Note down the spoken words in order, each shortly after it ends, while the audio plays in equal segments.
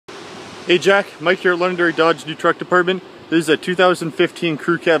Hey Jack, Mike here at Londonderry Dodge New Truck Department. This is a 2015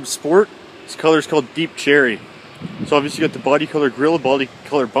 Crew Cab Sport. This color is called Deep Cherry. So obviously you got the body color grille, body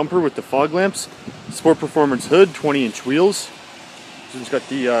color bumper with the fog lamps, Sport Performance hood, 20-inch wheels. It's got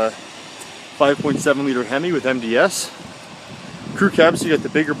the 5.7 liter Hemi with MDS. Crew Cab, so you got the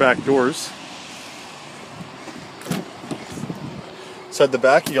bigger back doors. Inside the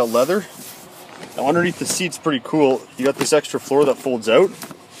back you got leather. Now underneath the seat's pretty cool. You got this extra floor that folds out.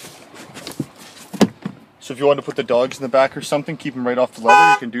 So if you want to put the dogs in the back or something, keep them right off the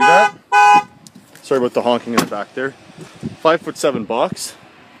leather, you can do that. Sorry about the honking in the back there. 5'7" box.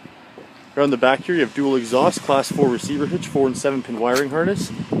 Around the back here you have dual exhaust, class 4 receiver hitch, 4 and 7 pin wiring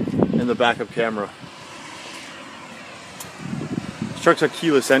harness, and the backup camera. This truck's got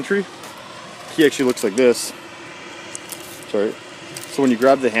keyless entry. The key actually looks like this. Sorry. So when you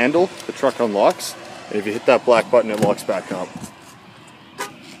grab the handle, the truck unlocks, and if you hit that black button, it locks back up.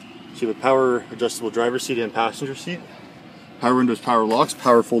 So you have a power adjustable driver's seat and passenger seat. Power windows, power locks,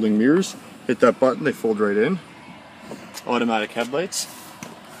 power folding mirrors. Hit that button, they fold right in. Automatic headlights.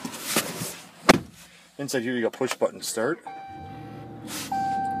 Inside here you got push button start.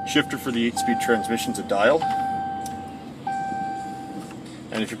 Shifter for the 8-speed transmission's a dial.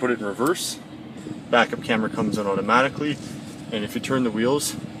 And if you put it in reverse, backup camera comes on automatically. And if you turn the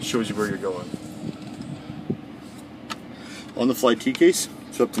wheels, it shows you where you're going. On the fly T-case,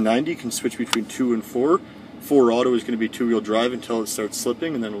 so up to 90, you can switch between 2 and 4. 4 auto is going to be 2-wheel drive until it starts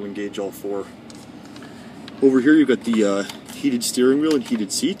slipping, and then it'll engage all 4. Over here you've got the heated steering wheel and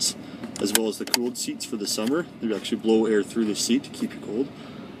heated seats, as well as the cooled seats for the summer. They actually blow air through the seat to keep you cold.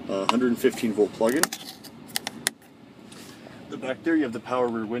 115 volt plug-in. The back there you have the power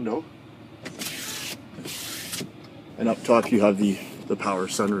rear window. And up top you have the power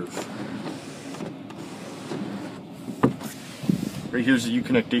sunroof. Right here's the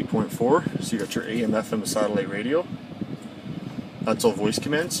Uconnect 8.4, so you got your AM, FM, satellite radio. That's all voice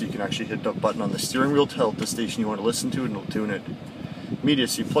commands, so you can actually hit the button on the steering wheel to help the station you want to listen to, and it'll tune it. Media,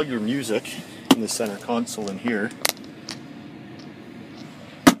 so you plug your music in the center console in here.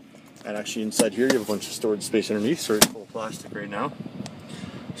 And actually inside here you have a bunch of storage space underneath, so it's full of plastic right now.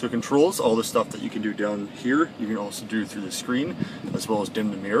 So controls, all the stuff that you can do down here, you can also do through the screen, as well as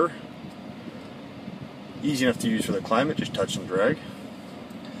dim the mirror. Easy enough to use for the climate, just touch and drag.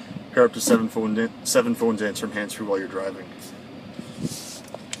 Pair up to 7 phones answer from hands-free while you're driving.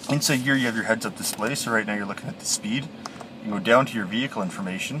 Inside here you have your heads-up display, so right now you're looking at the speed. You can go down to your vehicle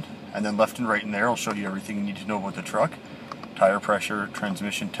information, and then left and right in there will show you everything you need to know about the truck. Tire pressure,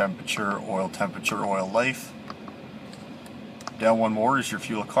 transmission temperature, oil life. Down one more is your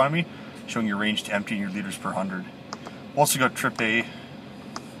fuel economy, showing your range to empty and your liters per 100. Also got trip A,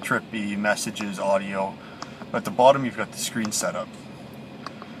 trip B, messages, audio. At the bottom you've got the screen setup.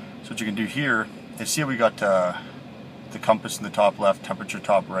 So what you can do here, you see how we got the compass in the top left, temperature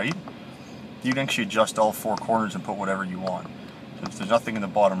top right. You can actually adjust all 4 corners and put whatever you want. So if there's nothing in the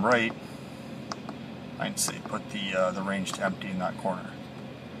bottom right, I'd say put the range to empty in that corner.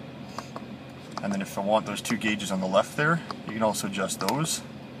 And then if I want those 2 gauges on the left there, you can also adjust those.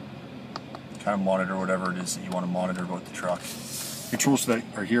 Kind of monitor whatever it is that you want to monitor about the truck. Controls that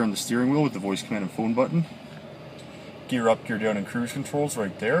are here on the steering wheel with the voice command and phone button. Gear up, gear down, and cruise controls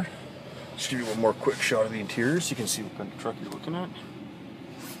right there. Just give you one more quick shot of the interior so you can see what kind of truck you're looking at.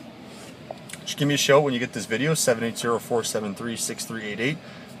 Just give me a shout when you get this video, 780-473-6388.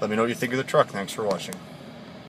 Let me know what you think of the truck. Thanks for watching.